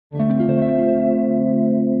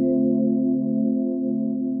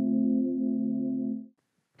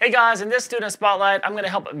Hey guys, in this student spotlight, I'm going to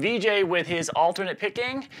help Vijay with his alternate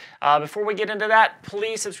picking. Before we get into that,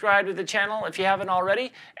 please subscribe to the channel if you haven't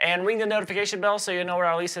already, and ring the notification bell so you know when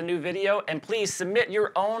I release a new video. And please submit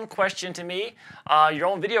your own question to me, your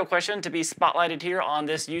own video question to be spotlighted here on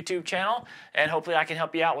this YouTube channel, and hopefully I can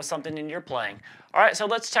help you out with something in your playing. All right, so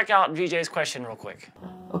let's check out Vijay's question real quick.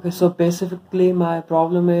 Okay, so basically my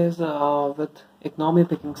problem is with economy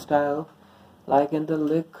picking style, like in the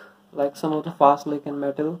lick, like some of the fast lick in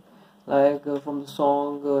metal, like from the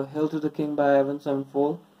song Hail to the King by Avenged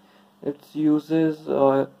Sevenfold. It uses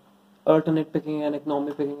alternate picking and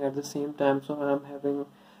economy picking at the same time, so I'm having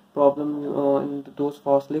problem in those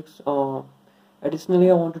fast licks. Additionally,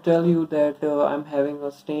 I want to tell you that I'm having a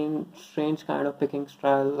strange kind of picking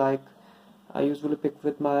style. Like I usually pick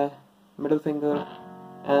with my middle finger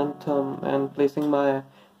and thumb and placing my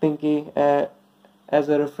pinky as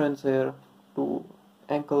a reference here to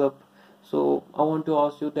ankle up. So I want to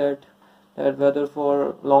ask you that whether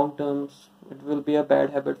for long terms it will be a bad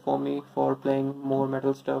habit for me for playing more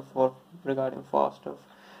metal stuff or regarding fast stuff.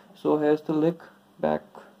 So here's the lick back.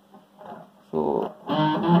 So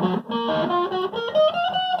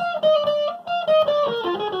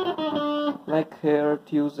like here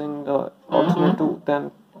using the alternate to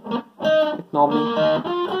then economy,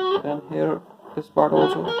 and here this part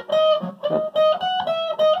also.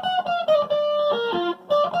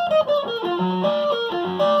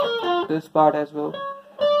 This part as well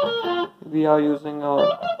we are using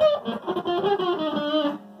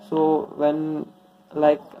so when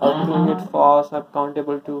like I'm doing it fast, I'm can't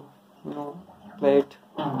able to play it.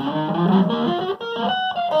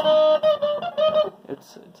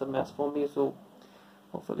 It's a mess for me, so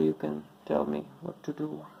hopefully you can tell me what to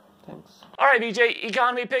do. Thanks. All right, Vijay,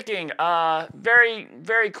 economy picking.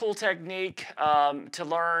 Very cool technique to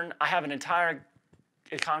learn. I have an entire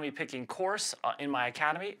economy picking course in my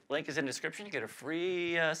academy. Link is in the description. You get a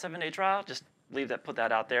free 7-day trial. Just put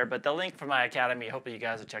that out there. But the link for my academy, hopefully you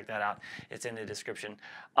guys will check that out. It's in the description.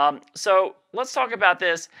 So let's talk about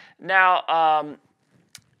this now.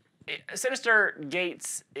 Sinister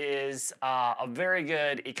Gates is a very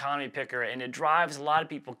good economy picker, and it drives a lot of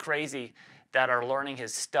people crazy that are learning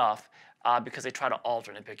his stuff because they try to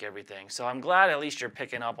alternate pick everything. So I'm glad at least you're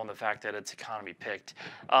picking up on the fact that it's economy picked.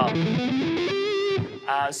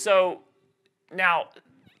 So now,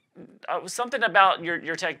 something about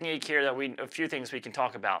your technique here that a few things we can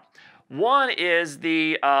talk about. One is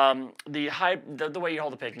the way you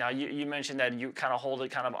hold the pick. Now you mentioned that you kind of hold it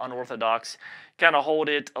kind of unorthodox, kind of hold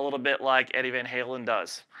it a little bit like Eddie Van Halen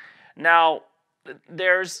does. Now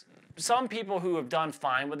there's some people who have done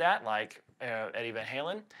fine with that, like Eddie Van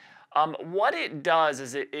Halen. What it does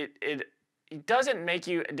is it doesn't make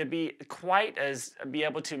you to be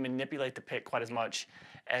able to manipulate the pick quite as much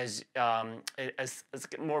as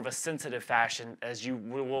more of a sensitive fashion as you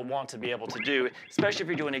will want to be able to do, especially if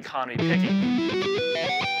you're doing economy picking.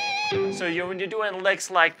 So when you're doing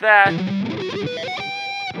licks like that,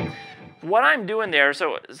 what I'm doing there,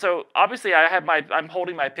 so obviously I'm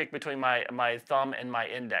holding my pick between my thumb and my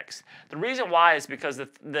index. The reason why is because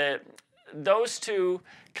those two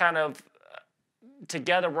kind of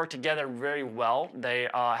work together very well. They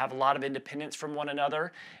have a lot of independence from one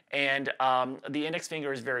another, and the index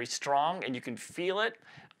finger is very strong, and you can feel it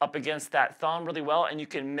up against that thumb really well, and you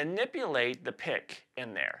can manipulate the pick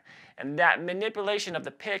in there. And that manipulation of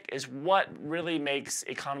the pick is what really makes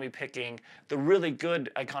economy picking, the really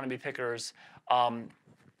good economy pickers,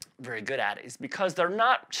 very good at it, is because they're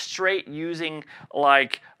not straight using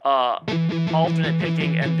like alternate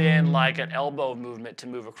picking and then like an elbow movement to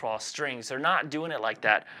move across strings. They're not doing it like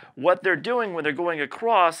that. What they're doing when they're going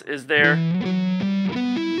across is they're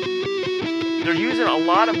using a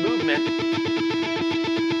lot of movement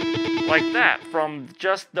like that from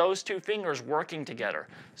just those two fingers working together.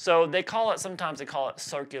 So sometimes they call it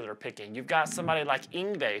circular picking. You've got somebody like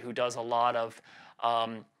Vijay who does a lot of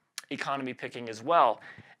economy picking as well.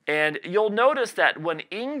 And you'll notice that when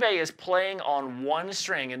Vijay is playing on one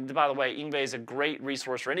string, and by the way, Vijay is a great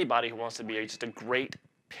resource for anybody who wants to be just a great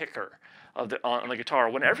picker on the guitar.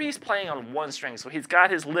 Whenever he's playing on one string, so he's got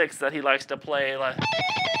his licks that he likes to play like.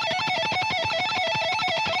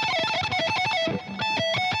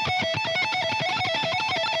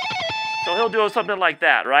 So he'll do something like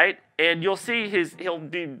that, right? And you'll see he'll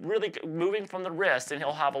be really moving from the wrist, and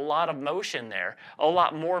he'll have a lot of motion there, a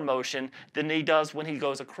lot more motion than he does when he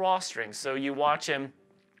goes across strings. So when you watch him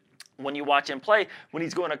play, when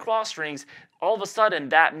he's going across strings, all of a sudden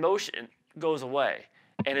that motion goes away.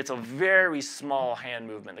 And it's a very small hand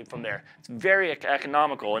movement from there. It's very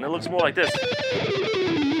economical, and it looks more like this.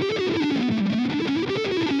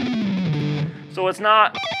 So it's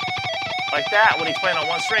not like that when he's playing on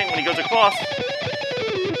one string. When he goes across,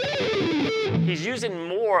 he's using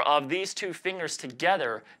more of these two fingers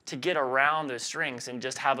together to get around those strings and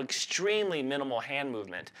just have extremely minimal hand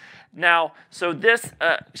movement. Now, so this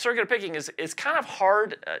circular picking is kind of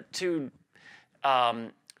hard to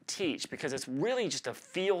teach because it's really just a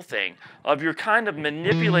feel thing of you're kind of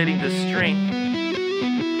manipulating the string.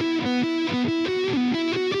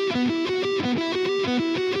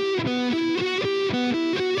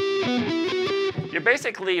 You're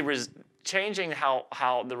basically changing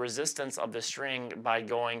how the resistance of the string by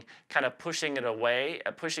going kind of pushing it away,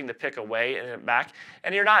 pushing the pick away and then back.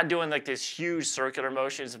 And you're not doing like this huge circular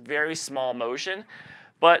motion. It's a very small motion.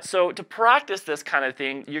 But so to practice this kind of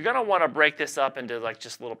thing, you're going to want to break this up into like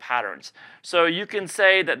just little patterns. So you can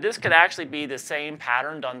say that this could actually be the same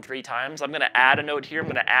pattern done 3 times. I'm going to add a note here. I'm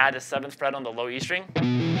going to add a 7th fret on the low E string.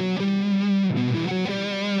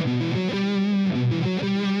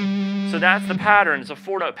 So that's the pattern. It's a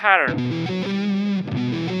 4-note pattern.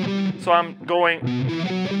 So I'm going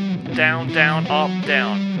down, down, up,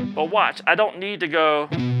 down. But watch, I don't need to go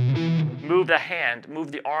move the hand,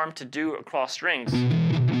 move the arm to do across strings.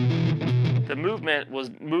 The movement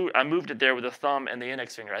was, I moved it there with the thumb and the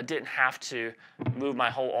index finger. I didn't have to move my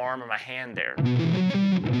whole arm or my hand there.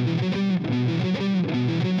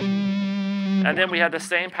 And then we had the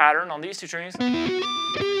same pattern on these 2 strings. And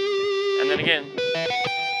then again.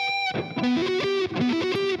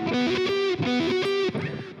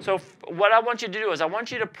 So what I want you to do is I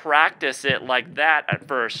want you to practice it like that at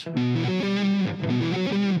first.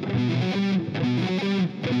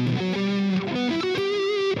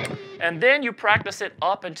 And then you practice it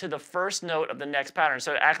up into the first note of the next pattern.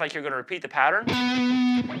 So act like you're going to repeat the pattern.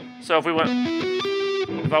 So if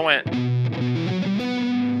I went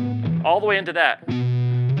all the way into that.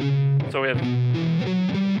 So we have,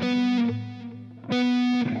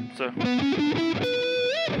 so,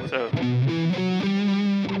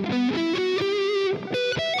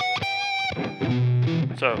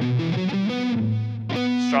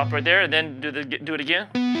 stop right there and then do it again.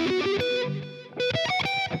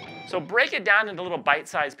 So break it down into little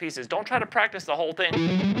bite-sized pieces. Don't try to practice the whole thing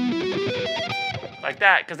like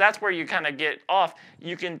that, because that's where you kind of get off.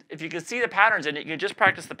 You can, if you can see the patterns in it, you can just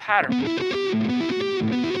practice the pattern.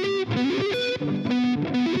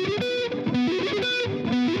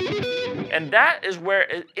 And that is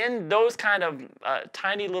where, in those kind of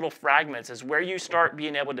tiny little fragments, is where you start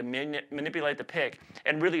being able to manipulate the pick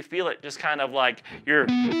and really feel it just kind of like you're...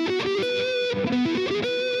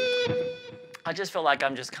 I just feel like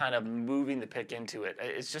I'm just kind of moving the pick into it.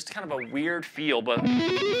 It's just kind of a weird feel, but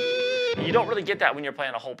you don't really get that when you're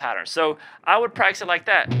playing a whole pattern. So I would practice it like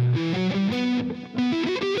that.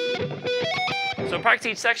 So practice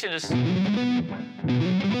each section just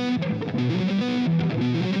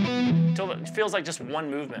until it feels like just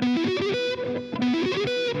one movement.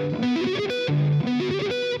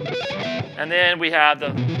 And then we have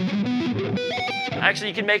the... Actually,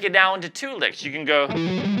 you can make it down into 2 licks. You can go...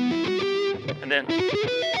 And then,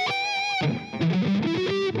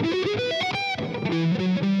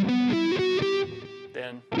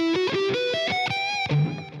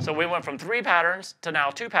 so we went from 3 patterns to now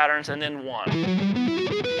 2 patterns and then 1.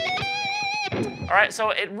 All right,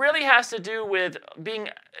 so it really has to do with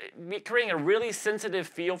creating a really sensitive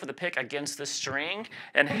feel for the pick against the string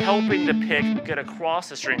and helping the pick get across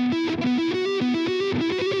the string.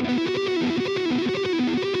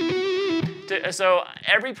 So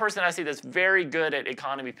every person I see that's very good at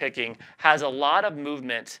economy picking has a lot of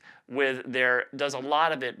movement does a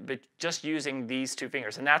lot of it, but just using these 2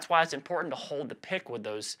 fingers. And that's why it's important to hold the pick with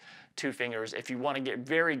those 2 fingers if you want to get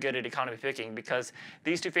very good at economy picking, because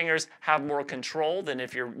these 2 fingers have more control than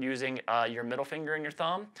if you're using your middle finger and your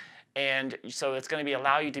thumb. And so it's going to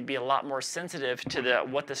allow you to be a lot more sensitive to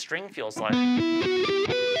what the string feels like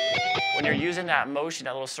when you're using that motion,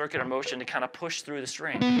 that little circular motion, to kind of push through the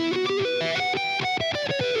string.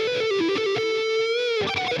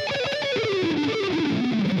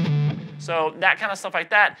 So that kind of stuff like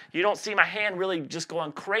that, you don't see my hand really just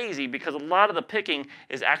going crazy because a lot of the picking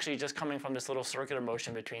is actually just coming from this little circular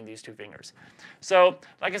motion between these 2 fingers. So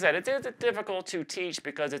like I said, it's difficult to teach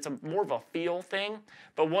because it's more of a feel thing,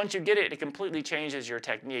 but once you get it, it completely changes your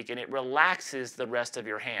technique and it relaxes the rest of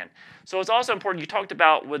your hand. So it's also important, you talked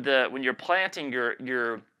about with when you're planting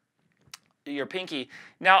your pinky.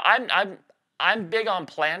 Now I'm big on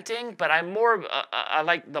planting, but I'm more, I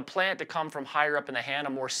like the plant to come from higher up in the hand, a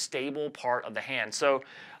more stable part of the hand. So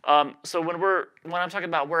so when I'm talking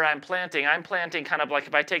about where I'm planting kind of like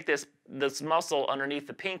if I take this muscle underneath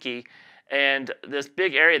the pinky and this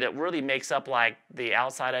big area that really makes up like the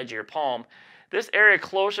outside edge of your palm, this area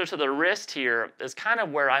closer to the wrist here is kind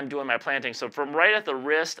of where I'm doing my planting. So from right at the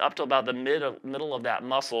wrist up to about the middle of that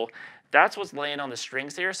muscle, that's what's laying on the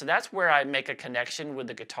strings here. So that's where I make a connection with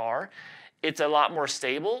the guitar. It's a lot more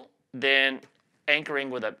stable than anchoring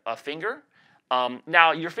with a finger.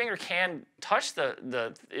 Now your finger can touch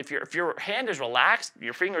if your hand is relaxed,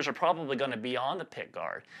 your fingers are probably going to be on the pick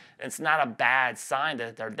guard. It's not a bad sign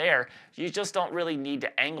that they're there. You just don't really need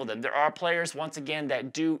to angle them. There are players, once again,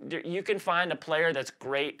 that do. You can find a player that's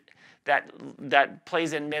great that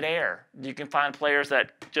plays in midair. You can find players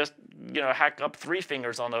that just hack up 3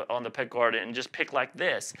 fingers on the pick guard and just pick like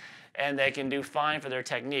this, and they can do fine for their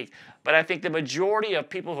technique. But I think the majority of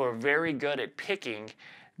people who are very good at picking,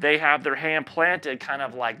 they have their hand planted kind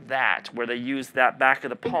of like that, where they use that back of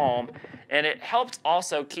the palm, and it helps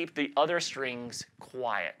also keep the other strings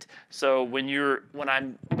quiet. So when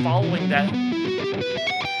I'm following that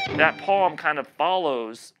palm kind of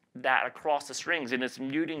follows that across the strings, and it's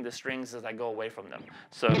muting the strings as I go away from them.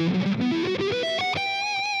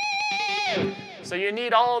 So you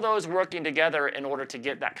need all of those working together in order to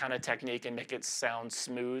get that kind of technique and make it sound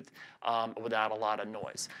smooth without a lot of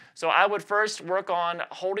noise. So I would first work on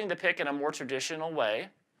holding the pick in a more traditional way,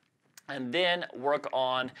 and then work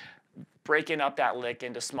on breaking up that lick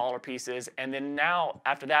into smaller pieces. And then now,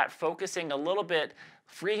 after that, focusing a little bit,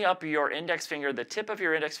 freeing up your index finger, the tip of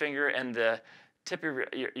your index finger and the tip of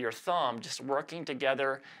your thumb, just working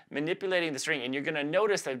together, manipulating the string. And you're going to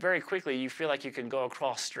notice that very quickly you feel like you can go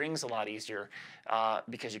across strings a lot easier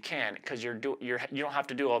because you don't have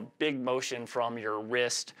to do a big motion from your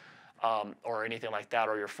wrist or anything like that,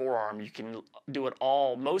 or your forearm. You can do it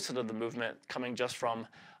all, most of the movement coming just from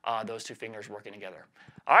those 2 fingers working together.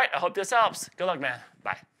 All right, I hope this helps. Good luck, man.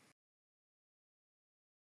 Bye.